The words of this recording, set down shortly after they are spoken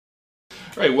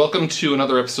All right, welcome to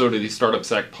another episode of the Startup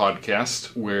Sac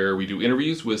podcast, where we do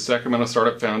interviews with Sacramento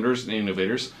startup founders and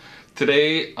innovators.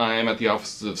 Today, I am at the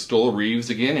offices of Stoll Rives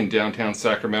again in downtown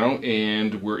Sacramento,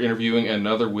 and we're interviewing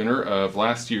another winner of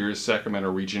last year's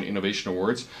Sacramento Region Innovation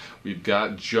Awards. We've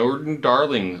got Jordan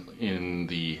Darling in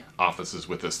the offices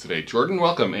with us today. Jordan,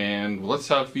 welcome, and let's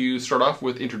have you start off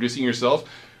with introducing yourself,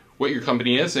 what your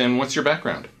company is, and what's your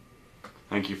background.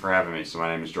 Thank you for having me. So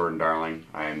my name is Jordan Darling.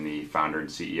 I am the founder and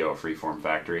CEO of Freeform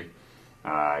Factory.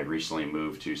 I recently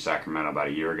moved to Sacramento about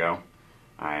a year ago.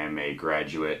 I am a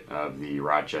graduate of the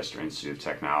Rochester Institute of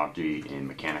Technology in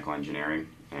Mechanical Engineering,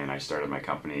 and I started my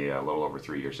company a little over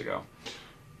 3 years ago.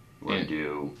 We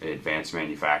do advanced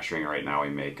manufacturing. Right now we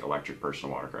make electric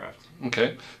personal watercraft.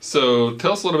 Okay, so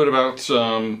tell us a little bit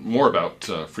about more about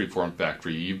Freeform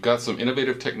Factory. You've got some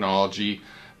innovative technology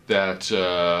that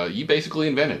you basically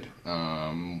invented.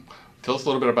 Tell us a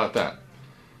little bit about that.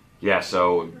 Yeah,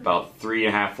 so about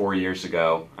 3.5, 4 years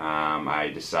ago,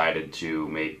 I decided to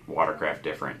make watercraft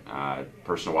different.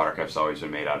 Personal watercraft's always been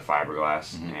made out of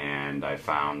fiberglass, and I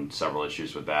found several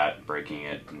issues with that, breaking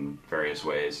it in various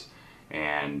ways.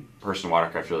 And personal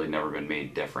watercraft's really never been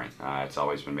made different. It's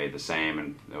always been made the same,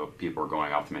 and people are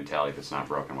going off the mentality, if it's not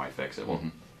broken, why fix it? Well,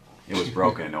 it was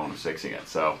broken and no one was fixing it.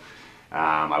 So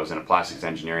I was in a plastics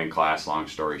engineering class, long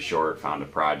story short, found a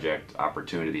project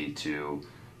opportunity to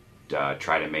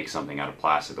try to make something out of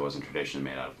plastic that wasn't traditionally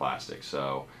made out of plastic.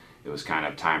 So it was kind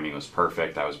of, timing was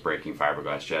perfect. I was breaking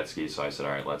fiberglass jet skis, so I said,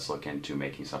 all right, let's look into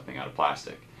making something out of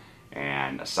plastic.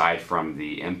 And aside from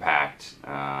the impact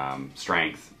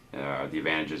strength, the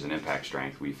advantages in impact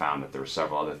strength, we found that there were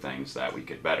several other things that we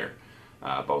could better.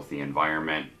 Both the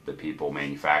environment, the people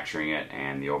manufacturing it,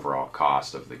 and the overall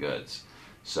cost of the goods.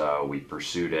 So we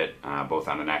pursued it both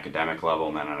on an academic level,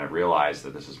 and then when I realized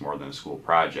that this is more than a school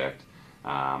project,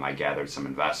 I gathered some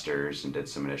investors and did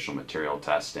some initial material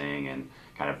testing and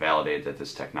kind of validated that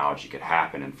this technology could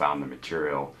happen, and found the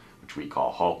material, which we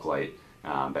call Hulklite,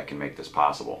 that can make this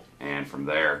possible. And from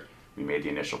there, we made the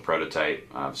initial prototype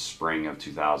of spring of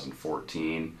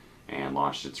 2014 and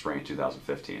launched it spring of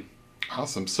 2015.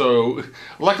 Awesome. So,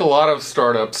 like a lot of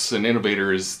startups and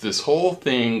innovators, this whole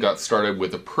thing got started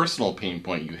with a personal pain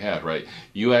point you had, right?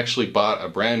 You actually bought a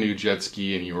brand new jet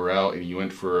ski and you were out and you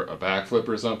went for a backflip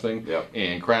or something. Yep.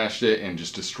 And crashed it and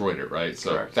just destroyed it, right?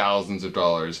 So Correct. Thousands of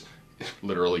dollars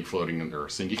literally floating in or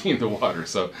sinking in the water.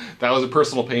 So that was a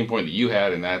personal pain point that you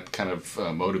had, and that kind of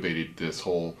motivated this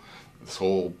whole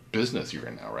business you're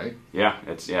in now, right? Yeah,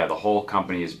 the whole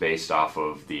company is based off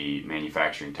of the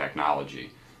manufacturing technology.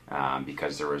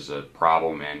 Because there was a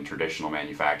problem in traditional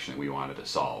manufacturing that we wanted to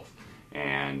solve.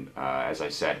 And as I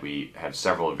said, we have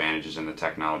several advantages in the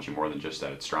technology, more than just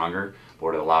that it's stronger. But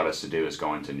what it allowed us to do is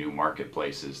go into new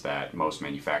marketplaces that most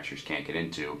manufacturers can't get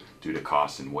into due to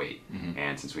cost and weight.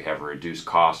 And since we have a reduced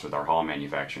cost with our Hall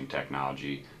manufacturing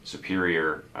technology,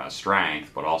 superior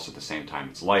strength, but also at the same time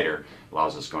it's lighter,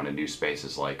 allows us to go into new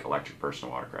spaces like electric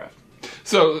personal watercraft.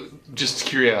 So, just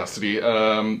curiosity,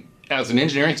 as an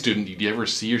engineering student, did you ever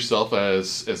see yourself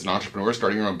as an entrepreneur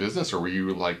starting your own business, or were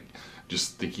you like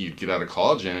just thinking you'd get out of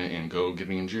college and go get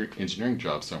an engineering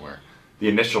job somewhere? The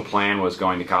initial plan was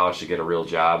going to college to get a real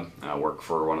job, work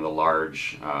for one of the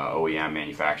large OEM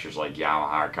manufacturers like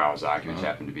Yamaha or Kawasaki, which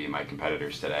happen to be my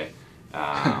competitors today.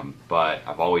 But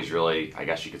I've always really, I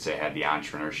guess you could say, had the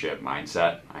entrepreneurship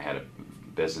mindset. I had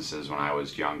businesses when I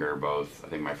was younger, both, I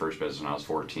think my first business when I was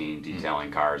 14, detailing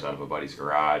cars out of a buddy's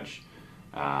garage.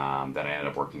 Then I ended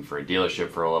up working for a dealership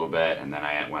for a little bit, and then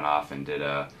I went off and did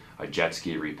a jet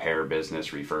ski repair business,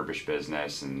 refurbish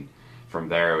business, and from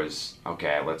there it was,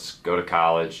 okay, let's go to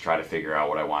college, try to figure out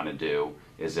what I want to do.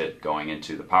 Is it going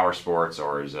into the power sports,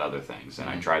 or is it other things? And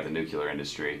I tried the nuclear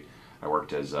industry. I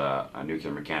worked as a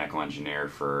nuclear mechanical engineer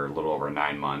for a little over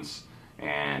 9 months,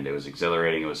 and it was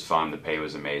exhilarating, it was fun, the pay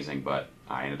was amazing, but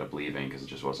I ended up leaving because it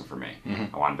just wasn't for me.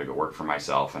 I wanted to go work for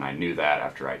myself, and I knew that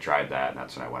after I tried that, and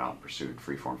that's when I went out and pursued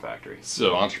Freeform Factory.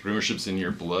 So entrepreneurship's in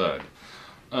your blood.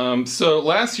 So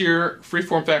last year,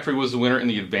 Freeform Factory was the winner in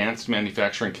the advanced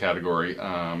manufacturing category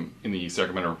in the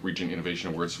Sacramento Region Innovation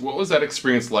Awards. What was that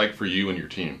experience like for you and your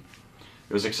team?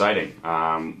 It was exciting.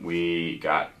 We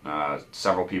got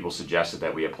several people suggested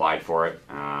that we applied for it,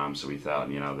 so we thought,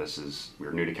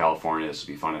 we're new to California, this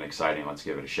will be fun and exciting, let's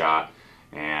give it a shot.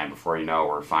 And before you know,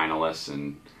 we're finalists,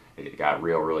 and it got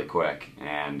real really quick.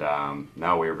 And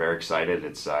no, we were very excited.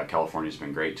 California's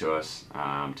been great to us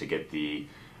to get the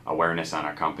awareness on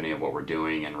our company of what we're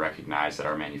doing and recognize that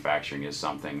our manufacturing is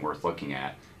something worth looking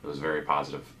at. It was a very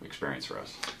positive experience for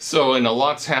us. So, and a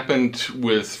lot's happened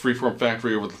with Freeform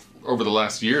Factory over the over the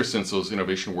last year since those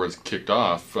Innovation Awards kicked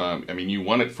off. I mean, you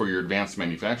won it for your advanced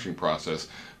manufacturing process,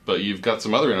 but you've got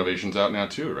some other innovations out now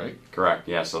too, right? Correct,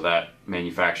 yeah. So that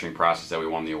manufacturing process that we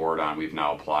won the award on, we've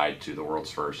now applied to the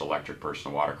world's first electric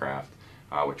personal watercraft,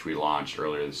 which we launched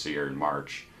earlier this year in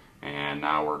March. And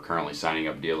now we're currently signing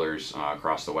up dealers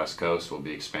across the West Coast. We'll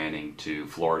be expanding to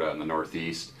Florida and the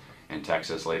Northeast and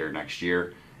Texas later next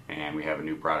year. And we have a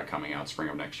new product coming out spring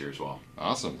of next year as well.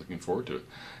 Awesome, looking forward to it.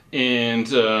 And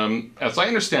as I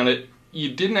understand it,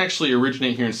 you didn't actually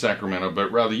originate here in Sacramento, but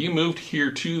rather you moved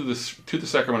here to the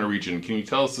Sacramento region. Can you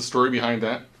tell us the story behind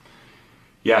that?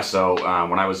 Yeah, so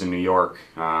when I was in New York,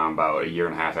 about a year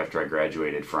and a half after I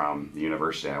graduated from the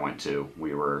university I went to,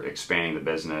 we were expanding the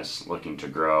business, looking to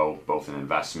grow both in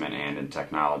investment and in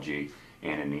technology.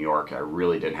 And in New York, I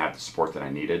really didn't have the support that I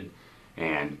needed.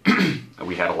 And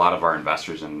we had a lot of our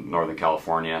investors in Northern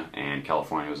California, and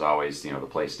California was always, the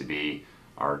place to be.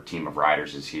 Our team of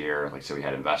riders is here. Like I said, we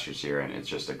had investors here, and it's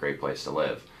just a great place to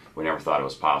live. We never thought it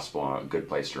was possible and a good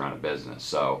place to run a business.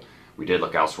 So we did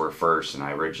look elsewhere first, and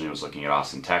I originally was looking at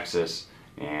Austin, Texas,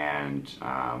 and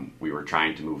we were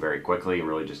trying to move very quickly and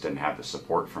really just didn't have the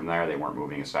support from there. They weren't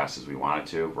moving as fast as we wanted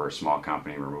to. We're a small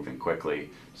company. We're moving quickly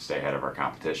to stay ahead of our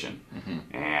competition.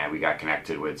 And we got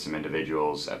connected with some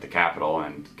individuals at the Capitol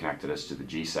and connected us to the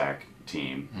GSAC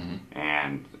team,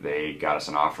 and they got us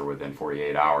an offer within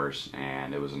 48 hours,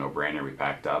 and it was a no-brainer. We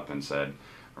packed up and said,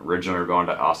 originally we were going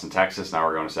to Austin, Texas, now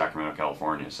we're going to Sacramento,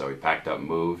 California. So we packed up and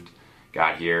moved,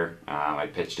 got here. I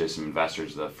pitched to some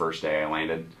investors the first day I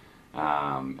landed,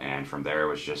 and from there it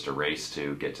was just a race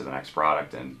to get to the next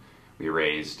product. And we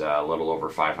raised a little over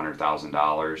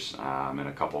 $500,000 in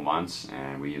a couple months,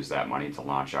 and we used that money to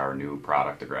launch our new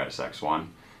product, the Gratis X1.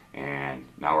 And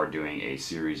now we're doing a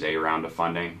Series A round of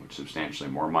funding, which is substantially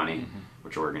more money,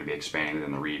 which we're going to be expanding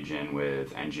within the region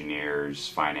with engineers,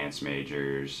 finance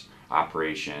majors,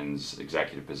 operations,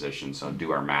 executive positions, so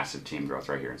do our massive team growth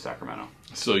right here in Sacramento.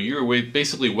 So you're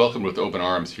basically welcomed with open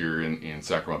arms here in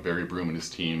Sacramento. Barry Broom and his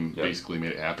team basically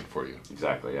made it happen for you.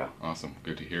 Exactly, yeah. Awesome,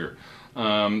 good to hear.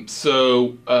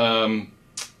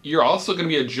 You're also going to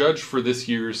be a judge for this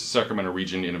year's Sacramento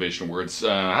Region Innovation Awards.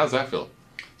 How does that feel?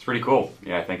 It's pretty cool.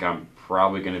 Yeah, I think I'm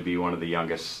probably going to be one of the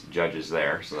youngest judges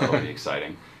there, so that'll be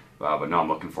exciting. But no, I'm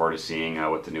looking forward to seeing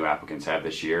what the new applicants have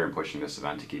this year and pushing this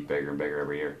event to keep bigger and bigger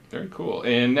every year. Very cool.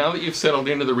 And now that you've settled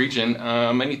into the region,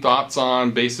 any thoughts on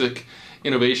basic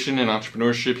innovation and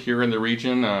entrepreneurship here in the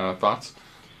region? Thoughts?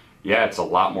 Yeah, it's a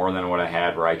lot more than what I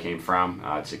had where I came from.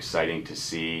 It's exciting to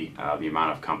see the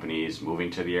amount of companies moving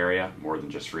to the area, more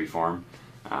than just Freeform.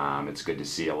 It's good to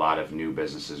see a lot of new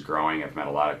businesses growing. I've met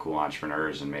a lot of cool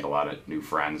entrepreneurs and made a lot of new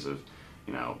friends of,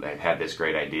 they've had this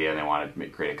great idea and they want to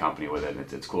create a company with it.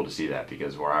 And it's cool to see that,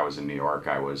 because where I was in New York,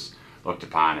 I was looked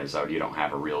upon as, oh, you don't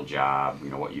have a real job,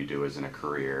 what you do isn't a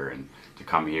career. And to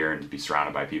come here and to be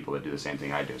surrounded by people that do the same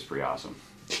thing I do is pretty awesome.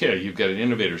 Yeah, you've got an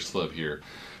innovators club here,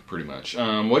 pretty much.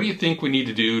 What do you think we need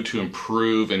to do to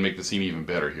improve and make the scene even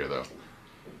better here, though?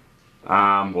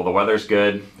 Well, the weather's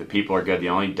good, the people are good. The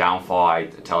only downfall I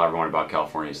tell everyone about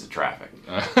California is the traffic.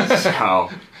 So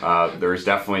there's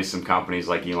definitely some companies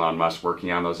like Elon Musk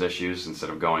working on those issues.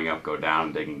 Instead of going up, go down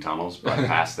and digging tunnels. But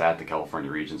past that, the California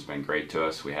region's been great to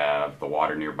us. We have the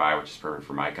water nearby, which is perfect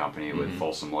for my company, with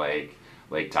Folsom Lake,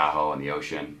 Lake Tahoe, and the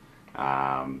ocean.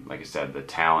 Like I said, the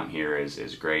talent here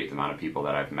is great. The amount of people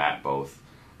that I've met, both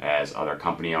as other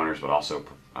company owners, but also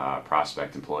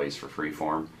prospect employees for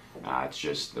Freeform. It's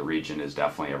just, the region is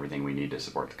definitely everything we need to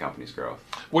support the company's growth.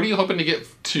 What are you hoping to get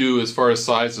to as far as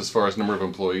size, as far as number of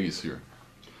employees here?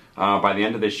 By the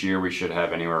end of this year, we should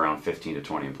have anywhere around 15 to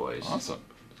 20 employees. Awesome.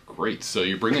 Great. So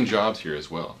you're bringing jobs here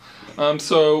as well.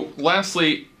 So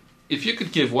lastly, if you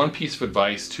could give one piece of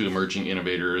advice to emerging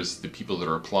innovators, the people that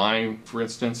are applying, for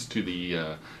instance, to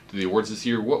the awards this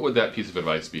year, what would that piece of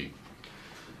advice be?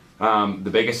 The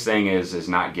biggest thing is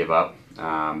not give up.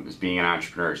 Being an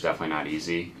entrepreneur is definitely not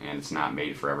easy, and it's not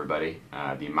made for everybody.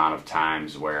 The amount of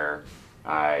times where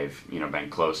I've been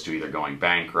close to either going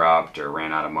bankrupt or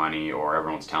ran out of money, or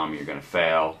everyone's telling me you're going to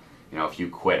fail. If you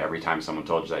quit every time someone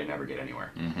told you that, you never get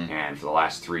anywhere. And for the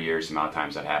last 3 years, the amount of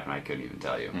times that happened, I couldn't even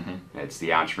tell you. It's the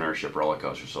entrepreneurship roller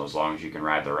coaster, so as long as you can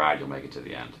ride the ride, you'll make it to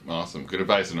the end. Awesome. Good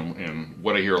advice, and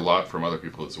what I hear a lot from other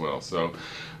people as well. So,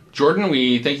 Jordan,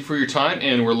 we thank you for your time,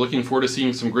 and we're looking forward to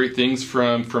seeing some great things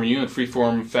from you at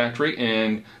Freeform Factory.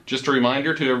 And just a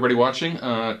reminder to everybody watching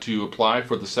to apply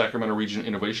for the Sacramento Region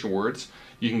Innovation Awards.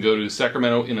 You can go to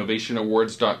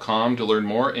sacramentoinnovationawards.com to learn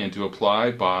more and to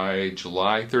apply by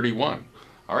July 31.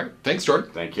 All right. Thanks,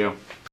 Jordan. Thank you.